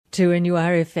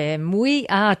2NURFM. We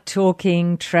are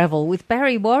talking travel with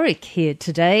Barry Warwick here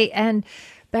today, and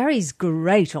Barry's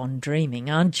great on dreaming,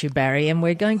 aren't you, Barry? And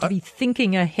we're going to be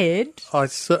thinking ahead. I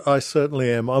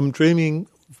certainly am. I'm dreaming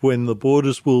when the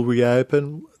borders will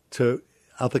reopen to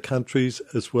other countries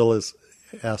as well as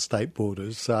our state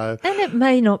borders. So, and it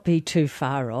may not be too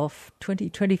far off,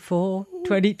 2024,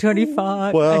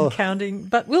 2025 and counting,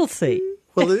 but we'll see.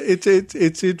 Well,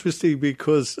 it's interesting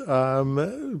because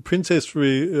Princess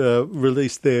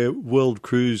released their world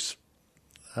cruise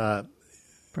a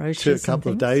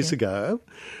couple of days ago,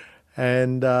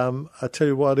 and I tell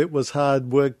you what, it was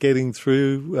hard work getting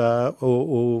through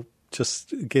or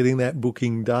just getting that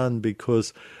booking done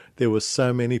because there were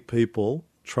so many people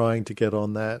trying to get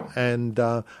on that, and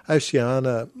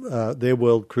Oceania, their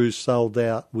world cruise sold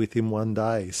out within one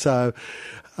day. So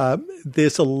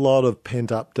there's a lot of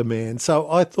pent-up demand. So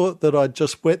I thought that I'd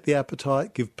just whet the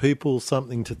appetite, give people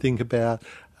something to think about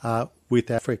with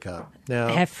Africa. Now,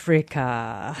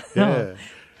 Africa. Yeah.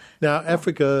 Now,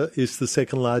 Africa is the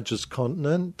second largest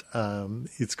continent.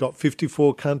 It's got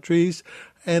 54 countries,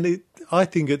 and I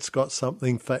think it's got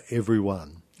something for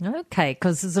everyone. Okay,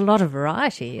 because there's a lot of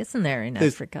variety, isn't there, in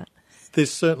Africa?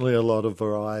 There's certainly a lot of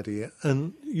variety.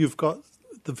 And you've got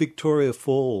the Victoria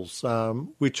Falls,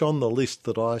 which on the list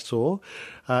that I saw,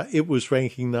 it was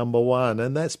ranking number one,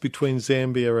 and that's between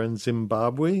Zambia and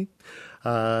Zimbabwe.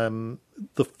 The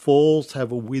falls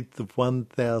have a width of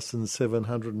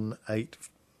 1,708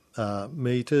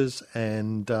 metres,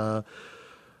 and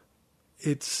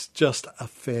it's just a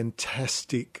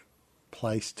fantastic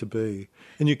place to be.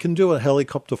 And you can do a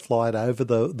helicopter flight over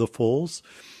the falls,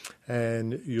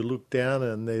 and you look down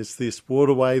and there's this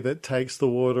waterway that takes the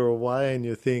water away, and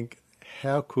you think,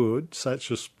 how could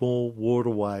such a small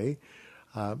waterway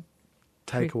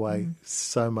take away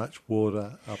so much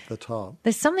water up the top?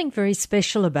 There's something very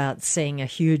special about seeing a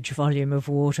huge volume of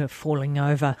water falling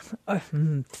over,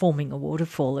 forming a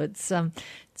waterfall. It's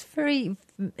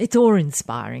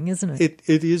awe-inspiring, isn't it?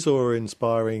 It is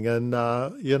awe-inspiring, and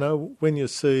when you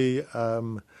see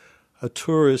a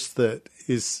tourist that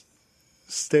is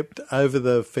stepped over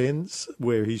the fence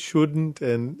where he shouldn't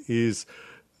and is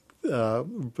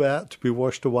about to be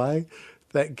washed away,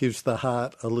 that gives the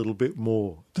heart a little bit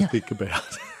more to think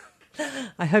about.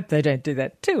 I hope they don't do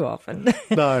that too often.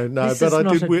 No, but I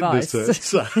did witness it.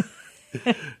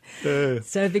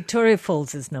 So Victoria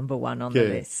Falls is number one on the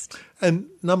list. And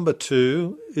number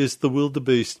two is the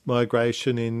wildebeest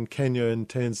migration in Kenya and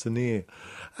Tanzania.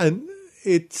 And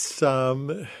it's,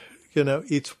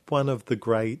 it's one of the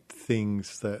great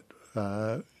things that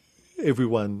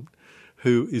everyone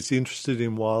who is interested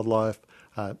in wildlife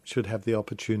should have the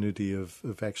opportunity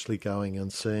of actually going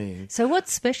and seeing. So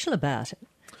what's special about it?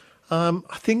 I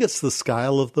think it's the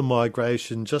scale of the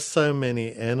migration, just so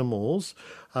many animals.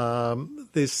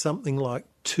 There's something like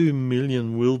 2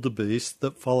 million wildebeest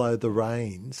that follow the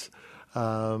rains.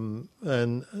 And,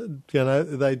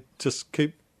 they just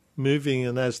keep moving,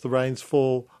 and as the rains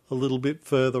fall a little bit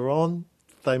further on,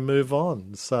 they move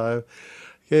on. So,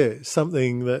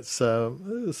 something that's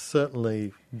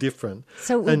certainly different.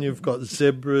 And you've got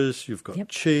zebras, you've got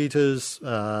cheetahs,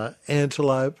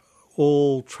 antelope,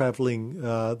 all travelling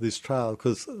this trail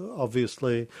because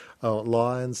obviously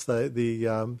lions,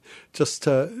 just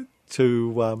to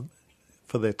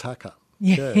for their tucker.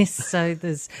 Yes, so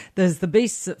there's the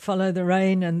beasts that follow the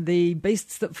rain and the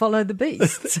beasts that follow the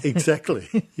beasts.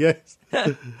 Exactly. Yes.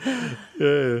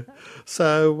 Yeah.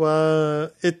 So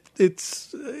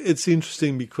it's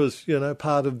interesting because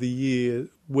part of the year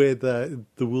where the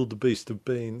wildebeest have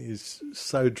been is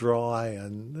so dry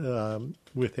and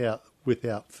without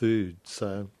food.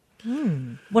 So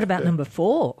what about number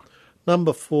four?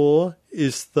 Number four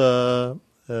is the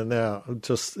now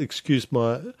just excuse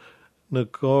my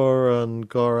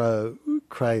Ngorongoro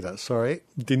crater. Sorry,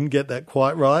 didn't get that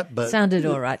quite right, but sounded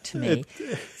all right to me.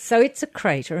 So it's a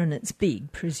crater and it's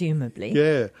big, presumably.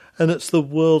 Yeah, and it's the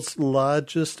world's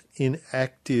largest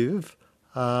inactive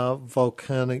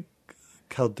volcanic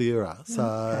caldera.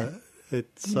 So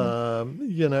it's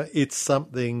it's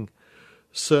something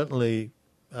certainly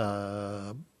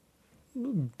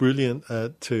brilliant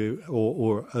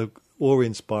or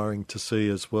awe-inspiring to see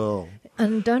as well.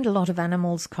 And don't a lot of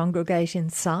animals congregate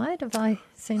inside? Have I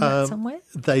seen that somewhere?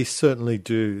 They certainly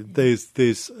do. There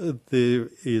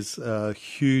is a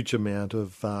huge amount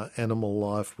of animal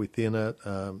life within it.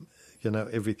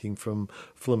 Everything from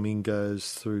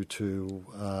flamingos through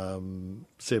to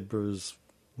zebras,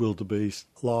 wildebeest,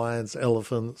 lions,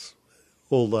 elephants,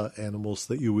 all the animals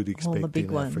that you would expect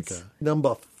in Africa.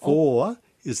 Number four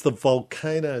is the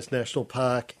Volcanoes National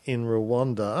Park in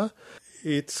Rwanda.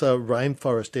 it's a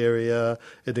rainforest area.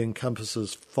 It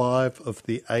encompasses 5 of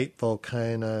the 8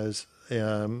 volcanoes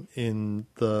in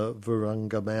the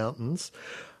Virunga Mountains.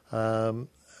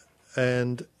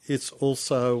 And it's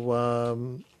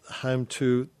also home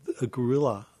to a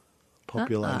gorilla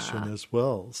population as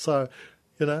well. So,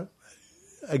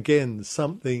 again,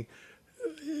 something,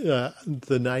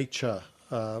 the nature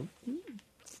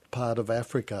part of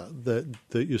Africa that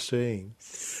you're seeing.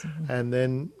 And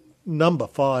then number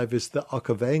 5 is the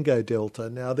Okavango Delta.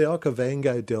 Now, the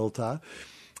Okavango Delta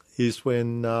is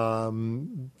when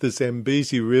the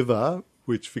Zambezi River,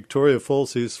 which Victoria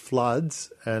Falls is,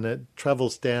 floods, and it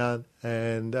travels down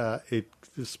and it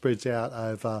spreads out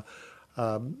over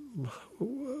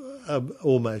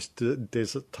almost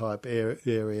desert-type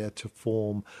area to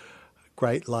form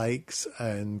Great Lakes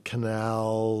and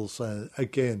canals. And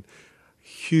again,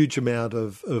 huge amount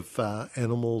of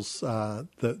animals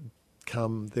that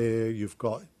come there. You've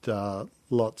got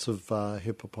lots of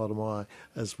hippopotami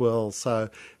as well, so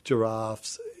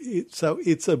giraffes. So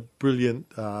it's a brilliant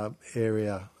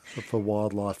area for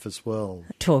wildlife as well.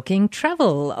 Talking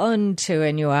travel on to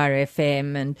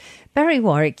NURFM. And Barry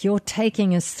Warwick, you're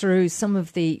taking us through some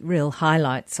of the real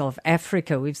highlights of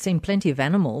Africa. We've seen plenty of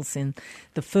animals in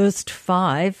the first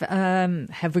 5.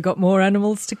 Have we got more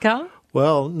animals to come?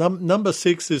 Well, number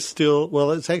 6 is still,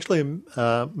 well, it's actually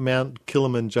Mount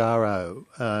Kilimanjaro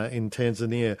in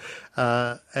Tanzania,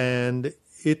 and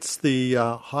it's the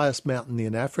highest mountain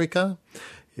in Africa.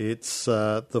 It's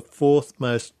the 4th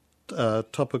most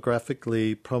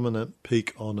topographically prominent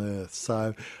peak on Earth.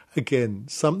 So, again,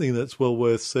 something that's well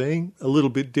worth seeing, a little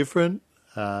bit different.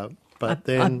 But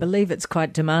then, I believe it's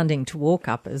quite demanding to walk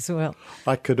up as well.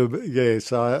 I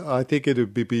think it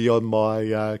would be beyond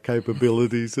my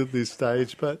capabilities at this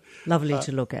stage. But lovely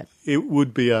to look at. It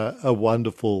would be a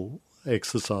wonderful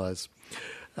exercise.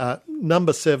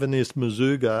 Number 7 is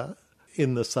Muzuga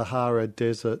in the Sahara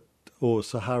Desert or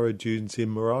Sahara Dunes in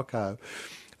Morocco.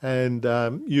 And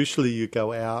usually you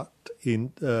go out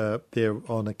in there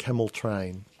on a camel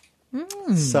train.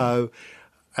 So,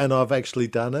 and I've actually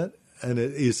done it. And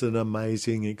it is an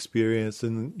amazing experience.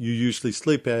 And you usually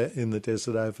sleep out in the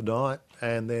desert overnight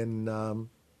and then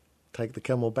take the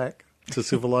camel back to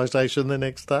civilization the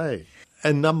next day.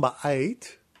 And number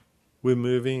 8, we're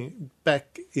moving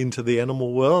back into the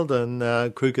animal world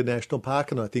and Kruger National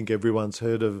Park. And I think everyone's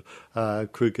heard of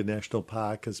Kruger National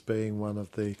Park as being one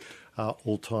of the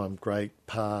all-time great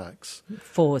parks.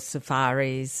 For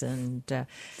safaris and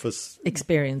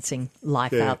experiencing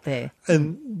life out there.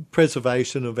 And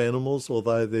preservation of animals,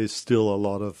 although there's still a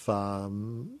lot of,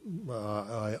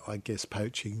 I guess,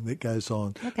 poaching that goes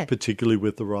on, particularly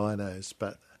with the rhinos.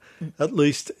 But at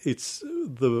least it's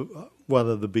one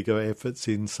of the bigger efforts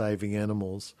in saving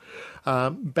animals.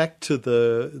 Back to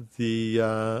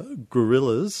the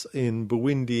gorillas in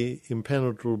Bwindi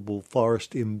Impenetrable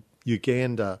Forest in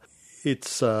Uganda.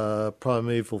 It's a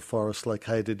primeval forest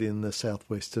located in the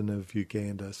southwestern of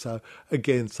Uganda. So,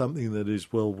 again, something that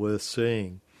is well worth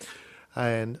seeing.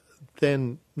 And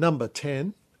then number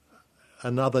 10,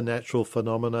 another natural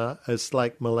phenomena is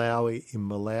Lake Malawi in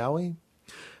Malawi.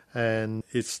 And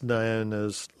it's known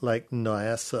as Lake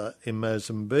Nyasa in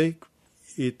Mozambique.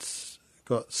 It's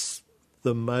got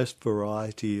the most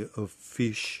variety of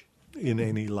fish in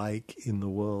any lake in the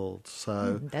world.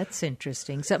 So that's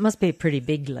interesting. So it must be a pretty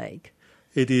big lake.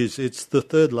 It is. It's the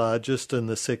 3rd largest and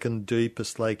the 2nd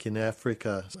deepest lake in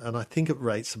Africa. And I think it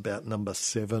rates about number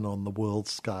 7 on the world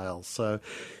scale. So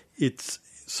it's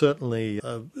certainly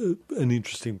an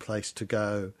interesting place to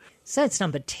go. So it's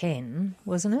number 10,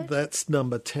 wasn't it? That's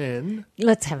number 10.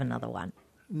 Let's have another one.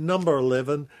 Number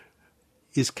 11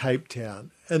 is Cape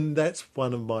Town, and that's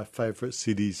one of my favourite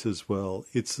cities as well.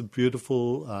 It's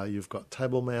beautiful. You've got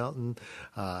Table Mountain.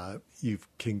 You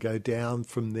can go down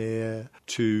from there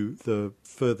to the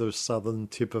further southern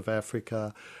tip of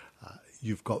Africa.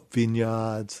 You've got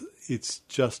vineyards. It's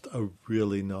just a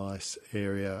really nice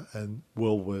area and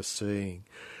well worth seeing.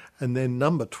 And then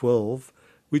number 12,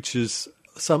 which is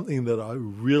something that I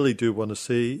really do want to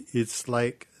see, it's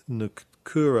Lake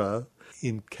Nakuru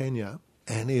in Kenya,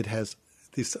 and it has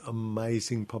this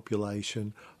amazing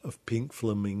population of pink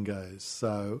flamingos.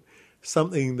 So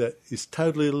something that is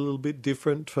totally a little bit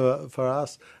different for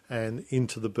us and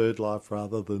into the bird life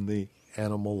rather than the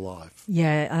animal life.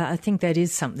 Yeah, I think that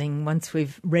is something. Once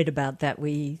we've read about that,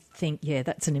 we think,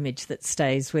 that's an image that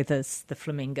stays with us, the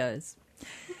flamingos.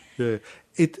 Yeah,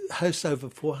 it hosts over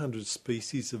 400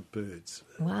 species of birds.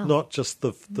 Wow. Not just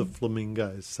the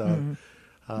flamingos. So,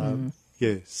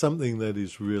 something that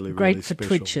is really, great really for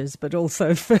special. twitchers, but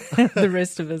also for the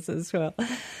rest of us as well.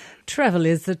 Travel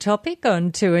is the topic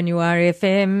on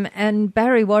 2NURFM, and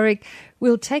Barry Warwick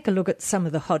will take a look at some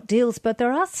of the hot deals, but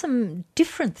there are some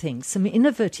different things, some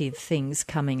innovative things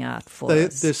coming out for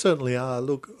us. There certainly are.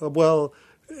 Look, well,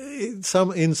 in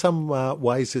some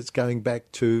ways it's going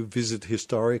back to visit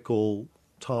historical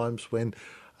times when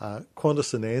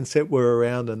Qantas and Ansett were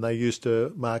around and they used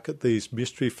to market these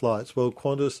mystery flights. Well,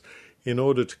 Qantas, in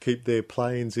order to keep their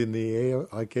planes in the air,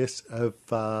 I guess, have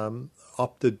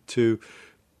opted to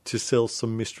sell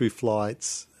some mystery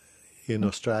flights in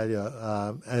Australia.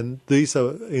 And these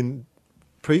are, in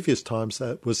previous times,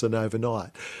 that was an overnight.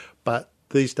 But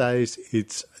these days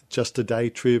it's just a day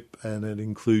trip and it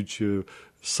includes your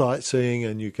sightseeing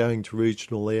and you're going to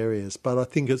regional areas. But I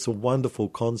think it's a wonderful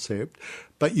concept,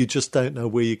 but you just don't know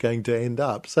where you're going to end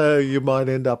up. So you might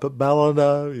end up at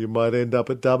Ballina, you might end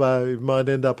up at Dubbo, you might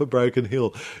end up at Broken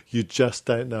Hill. You just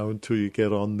don't know until you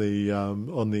get on the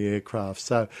aircraft.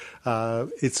 So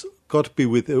it's got to be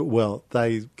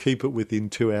they keep it within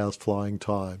 2 hours flying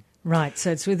time. Right,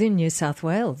 so it's within New South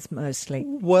Wales mostly.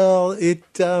 Well,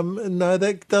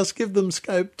 that does give them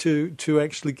scope to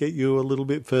actually get you a little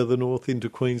bit further north into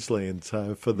Queensland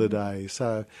for the day.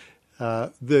 So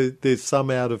there's some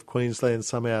out of Queensland,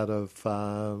 some out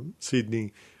of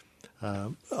Sydney.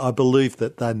 I believe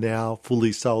that they're now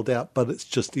fully sold out, but it's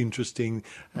just interesting.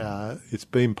 It's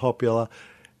been popular.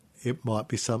 It might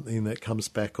be something that comes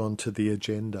back onto the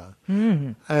agenda.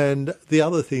 And the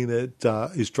other thing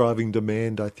that is driving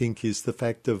demand, I think, is the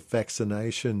fact of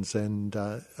vaccinations. And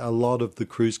a lot of the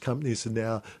cruise companies are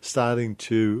now starting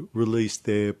to release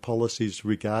their policies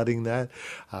regarding that.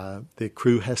 Their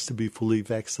crew has to be fully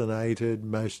vaccinated.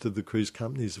 Most of the cruise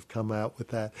companies have come out with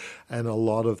that. And a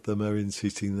lot of them are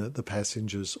insisting that the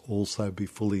passengers also be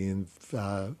fully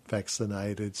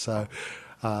vaccinated. So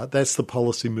that's the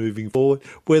policy moving forward.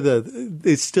 Whether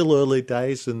it's still early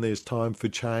days and there's time for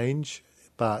change,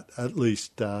 but at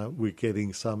least we're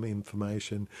getting some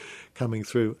information coming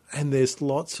through. And there's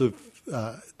lots of,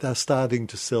 they're starting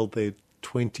to sell their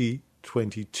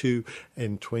 2022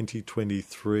 and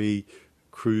 2023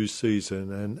 cruise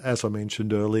season. And as I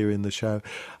mentioned earlier in the show,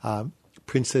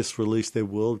 Princess released their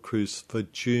world cruise for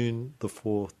June the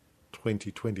 4th.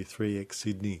 2023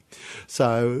 ex-Sydney.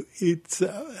 So it's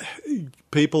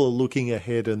people are looking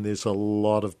ahead and there's a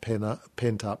lot of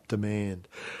pent-up demand.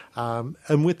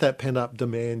 And with that pent-up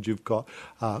demand, you've got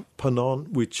Ponant,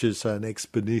 which is an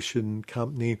expedition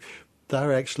company.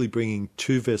 They're actually bringing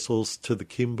 2 vessels to the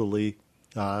Kimberley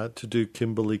to do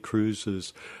Kimberley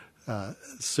cruises.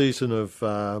 Season of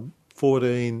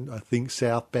 14, I think,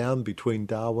 southbound between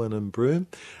Darwin and Broome,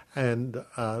 and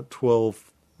 12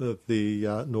 of the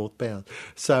northbound.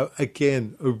 So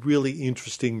again, a really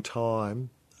interesting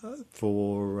time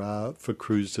for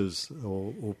cruisers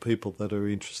or people that are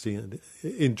interested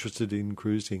in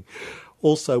cruising.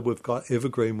 Also, we've got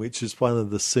Evergreen, which is one of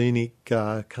the scenic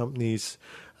companies.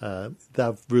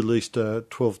 They've released a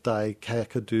 12-day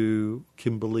Kakadu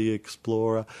Kimberley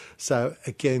Explorer. So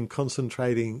again,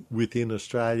 concentrating within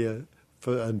Australia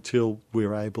until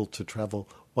we're able to travel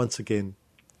once again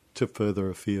to further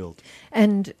afield.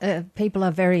 And people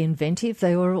are very inventive.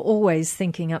 They were always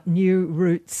thinking up new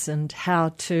routes and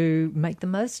how to make the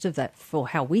most of that, or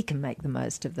how we can make the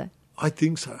most of that. I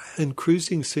think so. And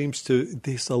cruising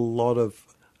there's a lot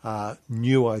of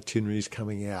new itineraries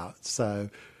coming out. So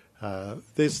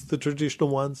there's the traditional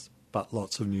ones, but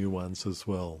lots of new ones as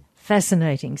well.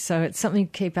 Fascinating. So it's something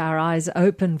to keep our eyes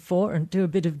open for and do a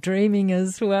bit of dreaming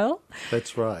as well.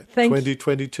 That's right.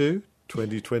 2022.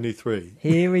 2023.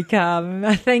 Here we come.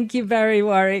 Thank you, Barry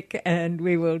Warwick, and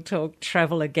we will talk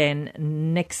travel again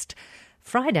next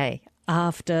Friday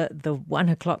after the 1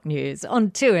 o'clock news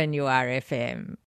on 2NURFM.